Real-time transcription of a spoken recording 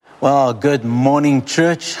Well, good morning,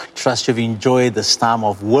 church. Trust you've enjoyed this time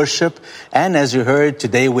of worship. And as you heard,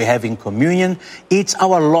 today we're having communion. It's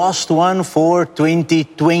our last one for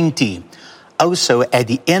 2020. Also, at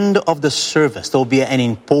the end of the service, there'll be an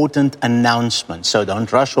important announcement. So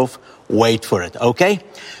don't rush off. Wait for it, okay?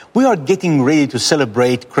 We are getting ready to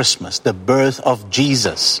celebrate Christmas, the birth of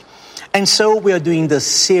Jesus. And so we are doing this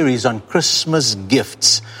series on Christmas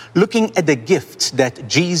gifts, looking at the gifts that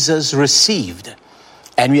Jesus received.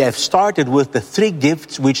 And we have started with the three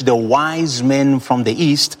gifts which the wise men from the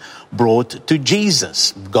East brought to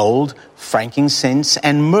Jesus: gold, frankincense,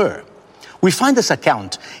 and myrrh. We find this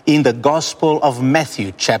account in the Gospel of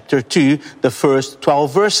Matthew, chapter 2, the first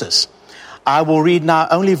 12 verses. I will read now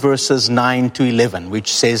only verses 9 to 11,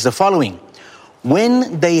 which says the following.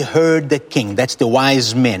 When they heard the king, that's the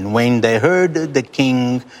wise men, when they heard the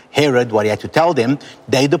king Herod, what he had to tell them,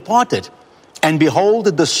 they departed. And behold,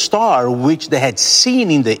 the star which they had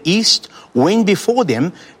seen in the east went before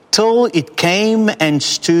them till it came and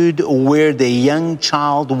stood where the young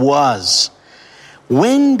child was.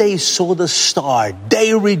 When they saw the star,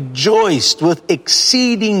 they rejoiced with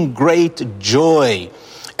exceeding great joy.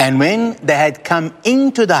 And when they had come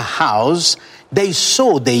into the house, they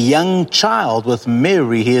saw the young child with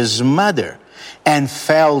Mary, his mother, and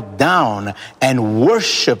fell down and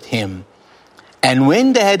worshipped him. And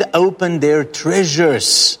when they had opened their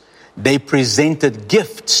treasures, they presented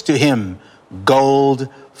gifts to him: gold,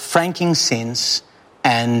 frankincense,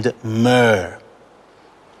 and myrrh.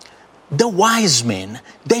 The wise men,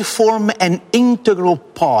 they form an integral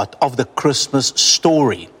part of the Christmas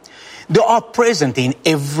story. They are present in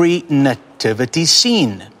every nativity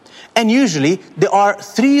scene. And usually there are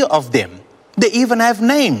three of them. They even have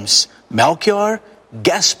names: Melchior,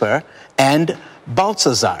 Gaspar, and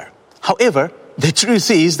Balthazar. However, the truth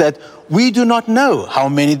is that we do not know how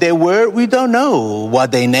many there were. We don't know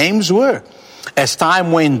what their names were. As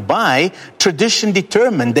time went by, tradition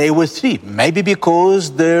determined they were three. Maybe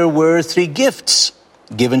because there were three gifts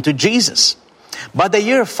given to Jesus. By the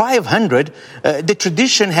year 500, the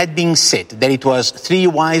tradition had been set that it was three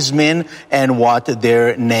wise men and what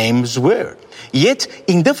their names were. Yet,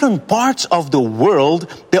 in different parts of the world,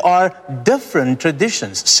 there are different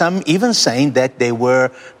traditions. Some even saying that there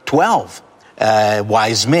were 12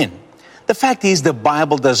 wise men. The fact is, the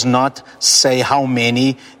Bible does not say how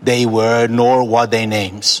many they were nor what their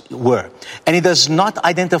names were. And it does not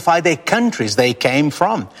identify their countries they came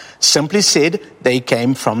from. Simply said, they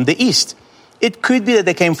came from the East. It could be that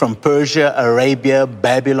they came from Persia, Arabia,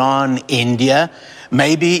 Babylon, India.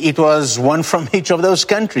 Maybe it was one from each of those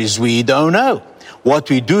countries. We don't know.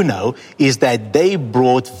 What we do know is that they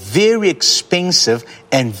brought very expensive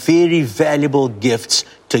and very valuable gifts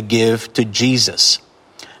to give to Jesus.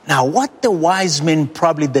 Now, what the wise men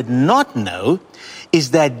probably did not know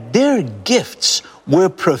is that their gifts were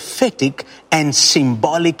prophetic and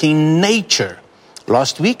symbolic in nature.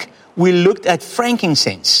 Last week, we looked at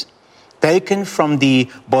frankincense. Taken from the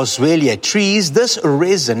boswellia trees, this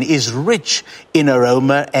resin is rich in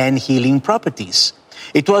aroma and healing properties.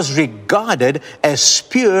 It was regarded as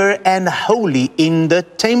pure and holy in the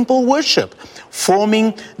temple worship,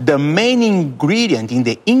 forming the main ingredient in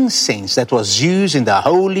the incense that was used in the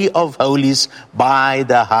Holy of Holies by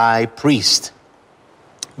the high priest.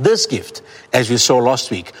 This gift, as we saw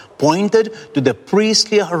last week, pointed to the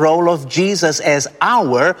priestly role of Jesus as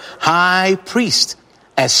our high priest.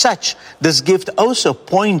 As such, this gift also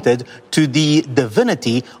pointed to the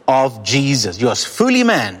divinity of Jesus. He was fully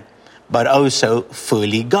man, but also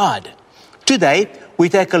fully God. Today, we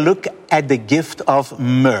take a look at the gift of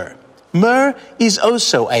myrrh. Myrrh is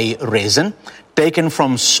also a resin taken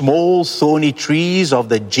from small thorny trees of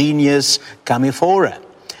the genus Commiphora.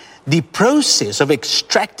 The process of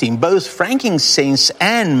extracting both frankincense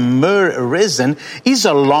and myrrh resin is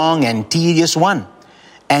a long and tedious one.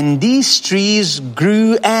 And these trees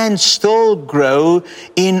grew and still grow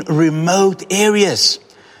in remote areas.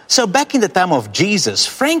 So back in the time of Jesus,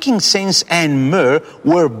 frankincense and myrrh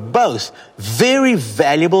were both very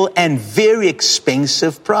valuable and very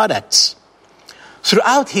expensive products.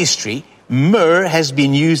 Throughout history, myrrh has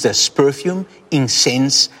been used as perfume,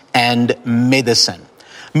 incense, and medicine.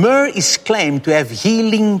 Myrrh is claimed to have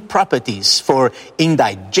healing properties for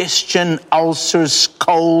indigestion, ulcers,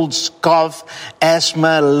 colds, cough,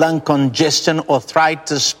 asthma, lung congestion,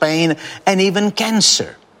 arthritis, pain, and even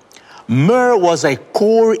cancer. Myrrh was a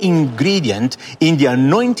core ingredient in the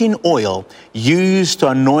anointing oil used to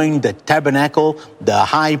anoint the tabernacle, the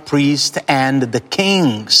high priest, and the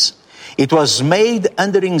kings. It was made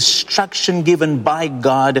under instruction given by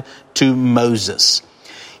God to Moses.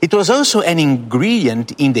 It was also an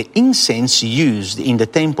ingredient in the incense used in the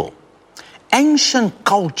temple. Ancient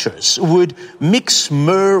cultures would mix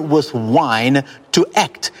myrrh with wine to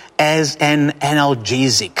act as an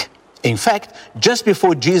analgesic. In fact, just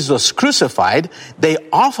before Jesus was crucified, they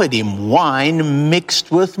offered him wine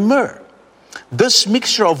mixed with myrrh. This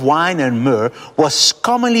mixture of wine and myrrh was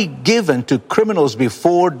commonly given to criminals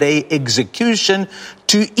before their execution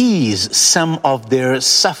to ease some of their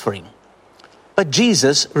suffering. But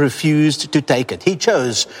Jesus refused to take it. He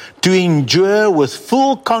chose to endure with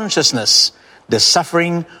full consciousness the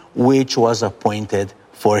suffering which was appointed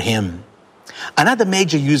for him. Another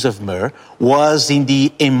major use of myrrh was in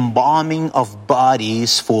the embalming of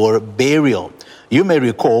bodies for burial. You may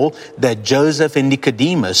recall that Joseph and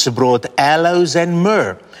Nicodemus brought aloes and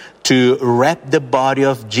myrrh to wrap the body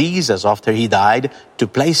of Jesus after he died to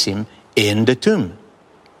place him in the tomb.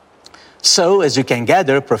 So, as you can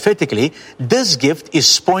gather prophetically, this gift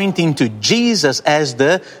is pointing to Jesus as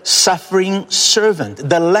the suffering servant,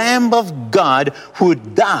 the Lamb of God who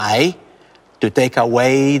would die to take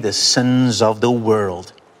away the sins of the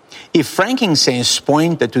world. If frankincense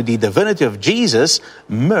pointed to the divinity of Jesus,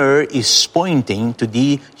 myrrh is pointing to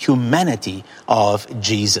the humanity of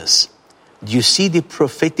Jesus. Do you see the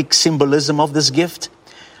prophetic symbolism of this gift?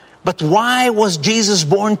 But why was Jesus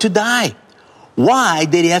born to die? Why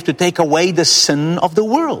did he have to take away the sin of the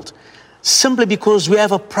world? Simply because we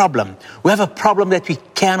have a problem. We have a problem that we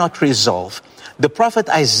cannot resolve. The prophet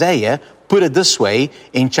Isaiah put it this way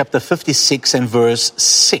in chapter 56 and verse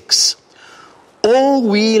 6. All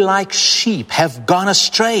we like sheep have gone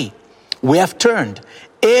astray. We have turned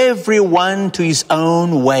everyone to his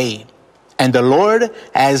own way. And the Lord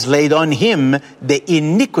has laid on him the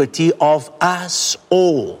iniquity of us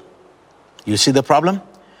all. You see the problem?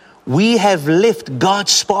 We have left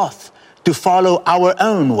God's path to follow our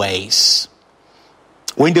own ways.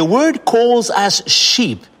 When the word calls us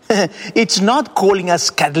sheep, it's not calling us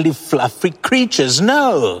cuddly, fluffy creatures.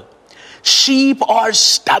 No. Sheep are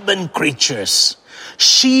stubborn creatures.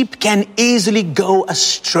 Sheep can easily go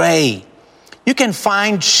astray. You can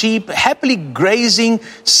find sheep happily grazing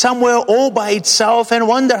somewhere all by itself and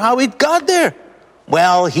wonder how it got there.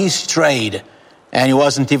 Well, he strayed and he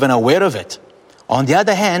wasn't even aware of it. On the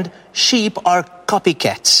other hand, sheep are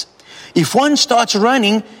copycats. If one starts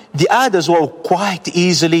running, the others will quite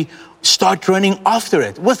easily start running after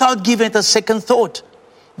it without giving it a second thought.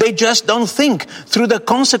 They just don't think through the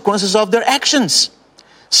consequences of their actions.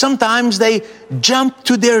 Sometimes they jump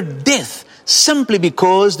to their death simply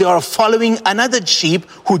because they are following another sheep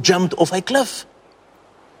who jumped off a cliff.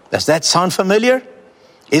 Does that sound familiar?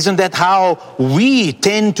 Isn't that how we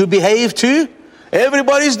tend to behave too?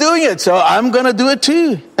 Everybody's doing it, so I'm going to do it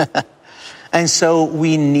too. And so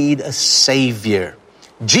we need a Savior.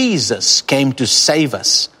 Jesus came to save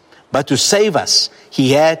us. But to save us,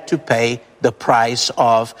 he had to pay the price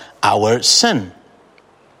of our sin.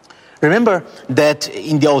 Remember that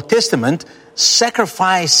in the Old Testament,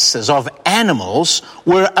 sacrifices of animals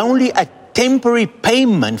were only a temporary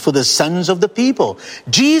payment for the sins of the people.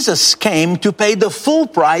 Jesus came to pay the full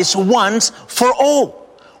price once for all.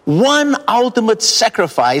 One ultimate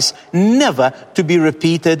sacrifice, never to be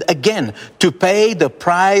repeated again, to pay the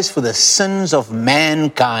price for the sins of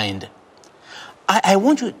mankind. I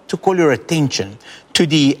want you to call your attention to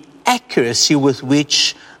the accuracy with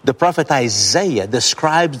which the prophet Isaiah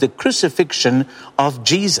describes the crucifixion of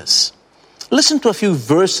Jesus. Listen to a few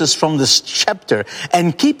verses from this chapter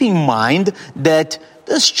and keep in mind that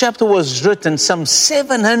this chapter was written some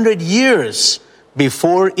 700 years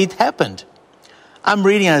before it happened. I'm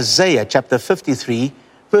reading Isaiah chapter 53,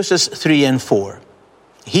 verses 3 and 4.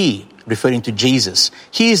 He, referring to Jesus,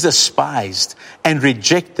 he is despised and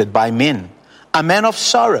rejected by men, a man of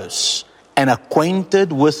sorrows and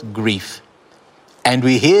acquainted with grief. And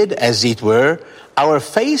we hid, as it were, our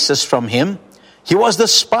faces from him. He was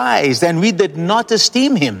despised, and we did not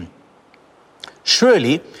esteem him.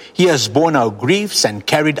 Surely he has borne our griefs and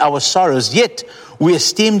carried our sorrows, yet we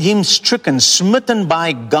esteemed him stricken, smitten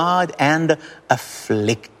by God, and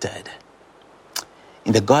afflicted.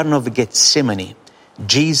 In the Garden of Gethsemane,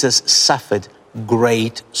 Jesus suffered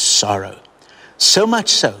great sorrow. So much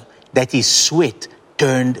so that his sweat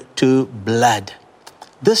turned to blood.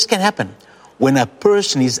 This can happen when a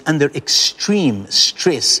person is under extreme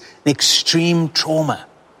stress, extreme trauma.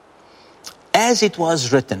 As it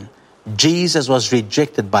was written, Jesus was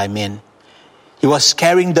rejected by men. He was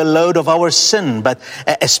carrying the load of our sin, but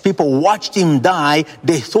as people watched him die,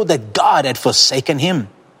 they thought that God had forsaken him.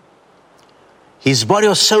 His body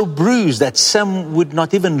was so bruised that some would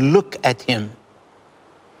not even look at him.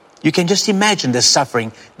 You can just imagine the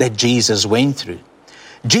suffering that Jesus went through.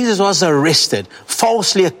 Jesus was arrested,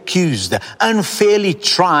 falsely accused, unfairly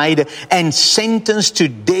tried, and sentenced to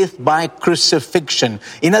death by crucifixion.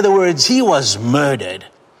 In other words, he was murdered.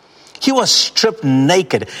 He was stripped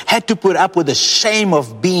naked, had to put up with the shame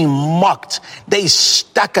of being mocked. They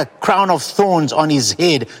stuck a crown of thorns on his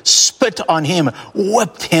head, spit on him,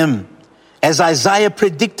 whipped him. As Isaiah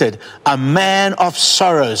predicted, a man of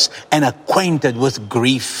sorrows and acquainted with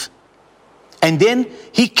grief. And then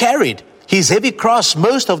he carried his heavy cross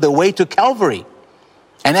most of the way to Calvary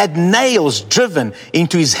and had nails driven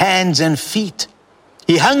into his hands and feet.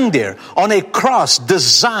 He hung there on a cross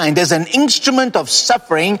designed as an instrument of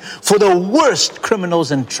suffering for the worst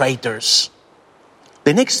criminals and traitors.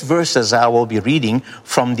 The next verses I will be reading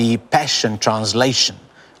from the Passion Translation.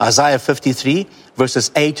 Isaiah 53,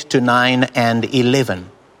 verses 8 to 9 and 11.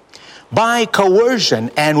 By coercion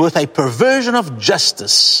and with a perversion of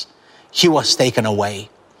justice, he was taken away.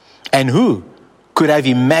 And who could have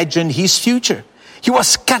imagined his future? He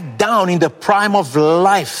was cut down in the prime of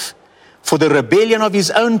life. For the rebellion of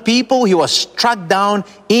his own people, he was struck down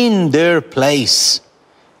in their place.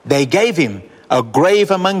 They gave him a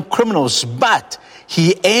grave among criminals, but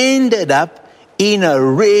he ended up in a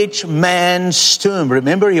rich man's tomb.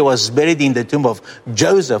 Remember, he was buried in the tomb of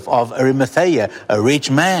Joseph of Arimathea, a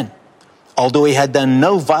rich man, although he had done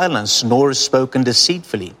no violence nor spoken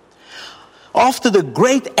deceitfully. After the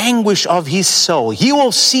great anguish of his soul, he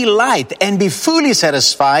will see light and be fully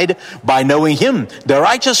satisfied by knowing him. The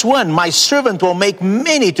righteous one, my servant, will make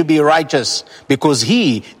many to be righteous, because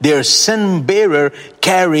he, their sin bearer,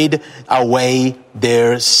 carried away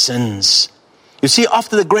their sins. You see,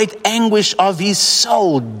 after the great anguish of his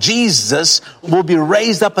soul, Jesus will be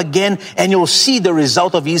raised up again, and you'll see the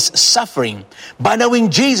result of his suffering. By knowing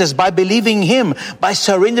Jesus, by believing him, by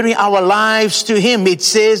surrendering our lives to him, it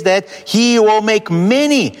says that he will make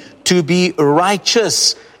many to be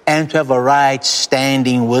righteous and to have a right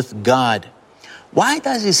standing with God. Why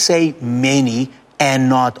does he say many and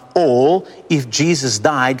not all if Jesus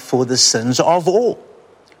died for the sins of all?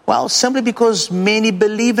 Well, simply because many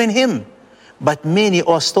believe in him. But many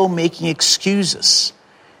are still making excuses.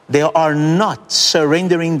 They are not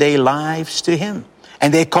surrendering their lives to him.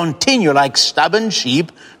 And they continue like stubborn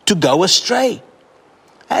sheep to go astray.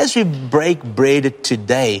 As we break bread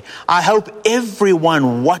today, I hope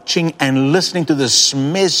everyone watching and listening to this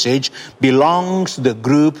message belongs to the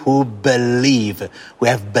group who believe, who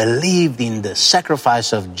have believed in the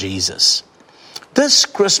sacrifice of Jesus. This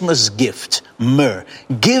Christmas gift, myrrh,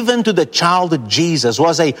 given to the child Jesus,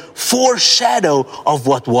 was a foreshadow of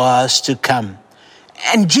what was to come.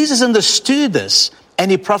 And Jesus understood this,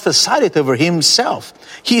 and he prophesied it over himself.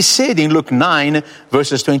 He said in Luke 9,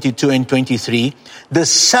 verses 22 and 23, the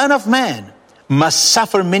Son of Man must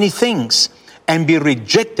suffer many things and be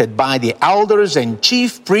rejected by the elders and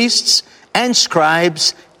chief priests and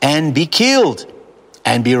scribes and be killed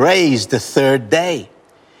and be raised the third day.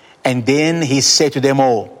 And then he said to them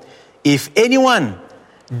all, if anyone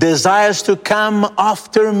desires to come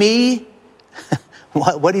after me,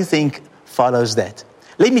 what do you think follows that?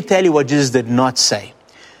 Let me tell you what Jesus did not say.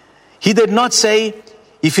 He did not say,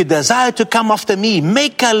 if you desire to come after me,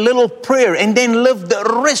 make a little prayer and then live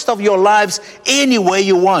the rest of your lives any way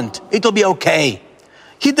you want. It will be okay.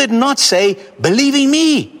 He did not say, believe in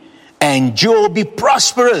me and you will be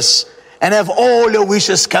prosperous and have all your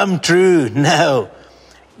wishes come true. No.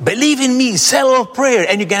 Believe in me, say a little prayer,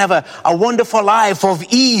 and you can have a wonderful life of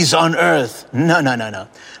ease on earth. No.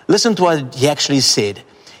 Listen to what he actually said.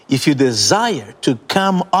 If you desire to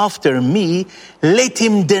come after me, let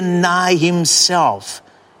him deny himself.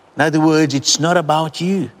 In other words, it's not about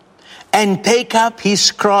you. And take up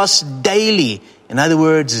his cross daily. In other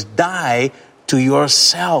words, die to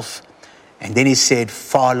yourself. And then he said,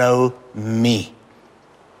 follow me.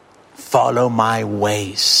 Follow my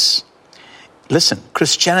ways. Listen,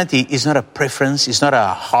 Christianity is not a preference, it's not a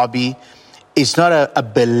hobby, it's not a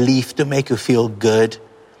belief to make you feel good.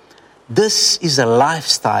 This is a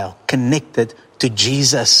lifestyle connected to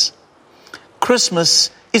Jesus.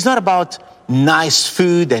 Christmas is not about nice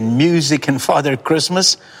food and music and Father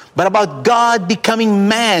Christmas, but about God becoming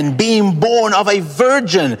man, being born of a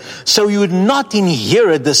virgin, so you would not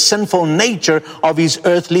inherit the sinful nature of his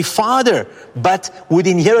earthly father, but would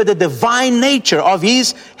inherit the divine nature of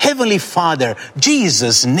his heavenly Father.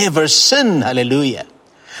 Jesus never sinned, hallelujah.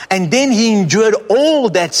 And then he endured all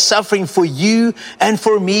that suffering for you and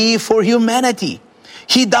for me, for humanity.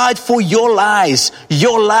 He died for your lies,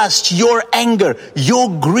 your lust, your anger, your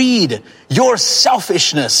greed, your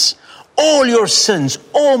selfishness. All your sins,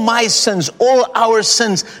 all my sins, all our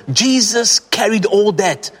sins. Jesus carried all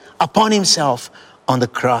that upon himself on the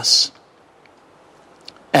cross.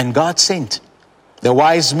 And God sent the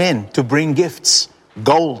wise men to bring gifts,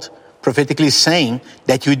 gold, prophetically saying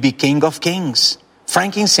that you'd be King of Kings,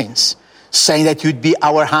 frankincense, saying that you'd be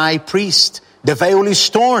our high priest. The veil is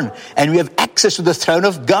torn and we have access to the throne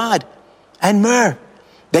of God. And myrrh,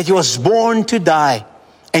 that he was born to die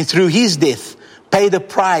and through his death pay the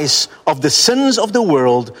price of the sins of the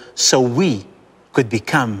world so we could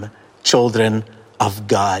become children of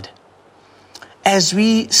God. As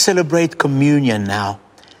we celebrate communion now,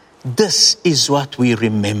 this is what we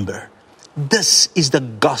remember. This is the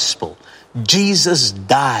gospel. Jesus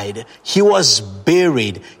died. He was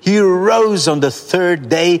buried. He rose on the third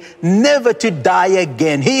day, never to die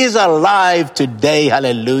again. He is alive today.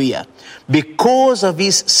 Hallelujah. Because of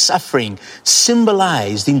his suffering,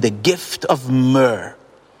 symbolized in the gift of myrrh,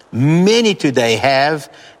 many today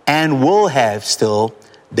have and will have still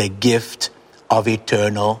the gift of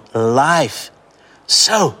eternal life.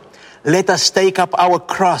 So, let us take up our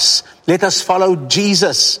cross. Let us follow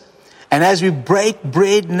Jesus. And as we break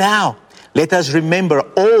bread now, let us remember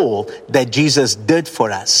all that Jesus did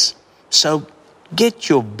for us. So, get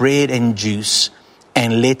your bread and juice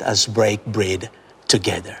and let us break bread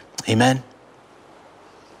together. Amen.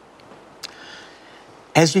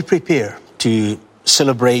 As we prepare to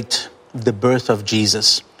celebrate the birth of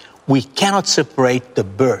Jesus, we cannot separate the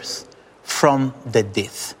birth from the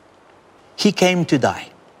death. He came to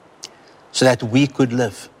die so that we could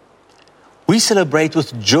live. We celebrate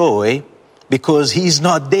with joy because he's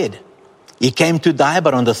not dead. He came to die,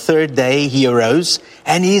 but on the third day he arose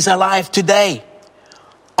and he's alive today,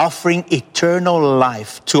 offering eternal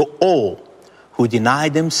life to all who deny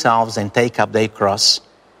themselves and take up their cross.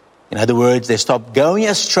 In other words, they stop going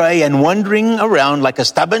astray and wandering around like a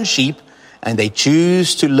stubborn sheep, and they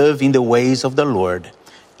choose to live in the ways of the Lord,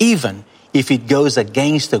 even if it goes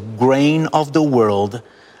against the grain of the world,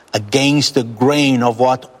 against the grain of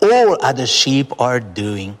what all other sheep are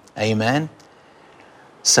doing. Amen.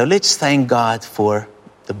 So let's thank God for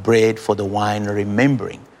the bread, for the wine,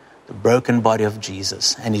 remembering the broken body of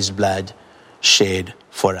Jesus and his blood shed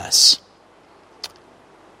for us.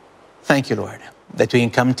 Thank you, Lord, that we can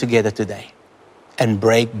come together today and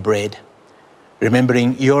break bread,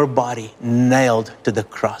 remembering your body nailed to the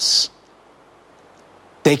cross,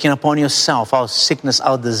 taking upon yourself our sickness,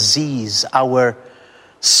 our disease, our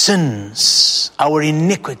sins, our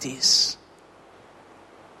iniquities.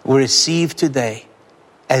 We receive today,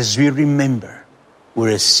 as we remember, we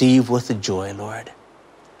receive with joy, Lord.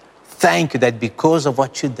 Thank you that because of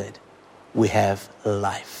what you did, we have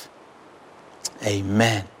life.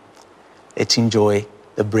 Amen. Let's enjoy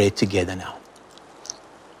the bread together now.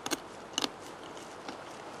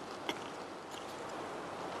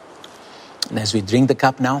 And as we drink the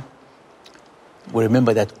cup now, we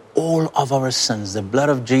remember that all of our sins, the blood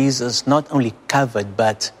of Jesus not only covered,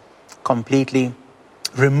 but completely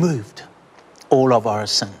removed all of our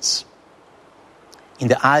sins. In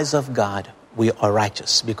the eyes of God, we are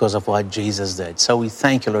righteous because of what Jesus did. So we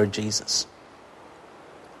thank you, Lord Jesus,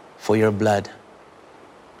 for your blood,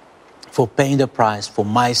 for paying the price for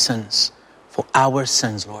my sins, for our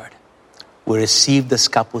sins, Lord. We receive this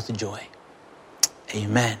cup with joy.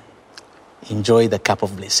 Amen. Enjoy the cup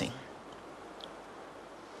of blessing.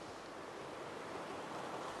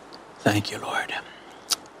 Thank you, Lord.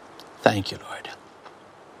 Thank you, Lord.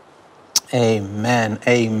 Amen.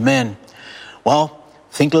 Amen. Well,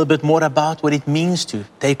 think a little bit more about what it means to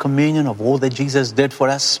take communion of all that Jesus did for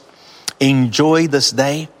us. Enjoy this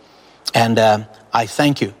day. And I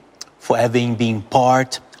thank you for having been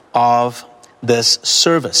part of this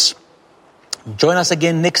service. Join us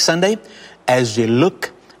again next Sunday as we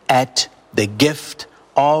look at the gift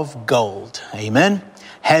of gold. Amen.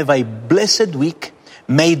 Have a blessed week.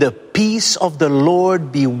 May the peace of the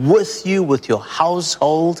Lord be with you, with your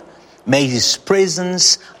household. May his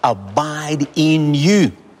presence abide in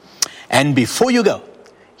you. And before you go,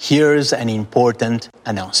 here's an important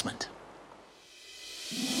announcement.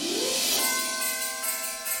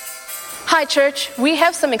 Hi church, we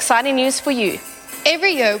have some exciting news for you.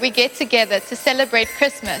 Every year we get together to celebrate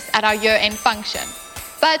Christmas at our year-end function.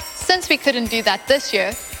 But since we couldn't do that this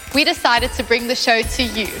year, we decided to bring the show to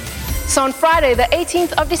you. So on Friday, the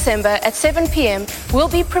 18th of December at 7 p.m., we'll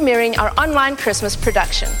be premiering our online Christmas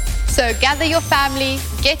production. So gather your family,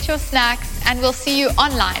 get your snacks, and we'll see you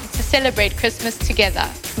online to celebrate Christmas together.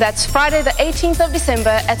 That's Friday, the 18th of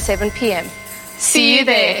December at 7 p.m. See you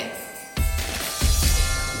there.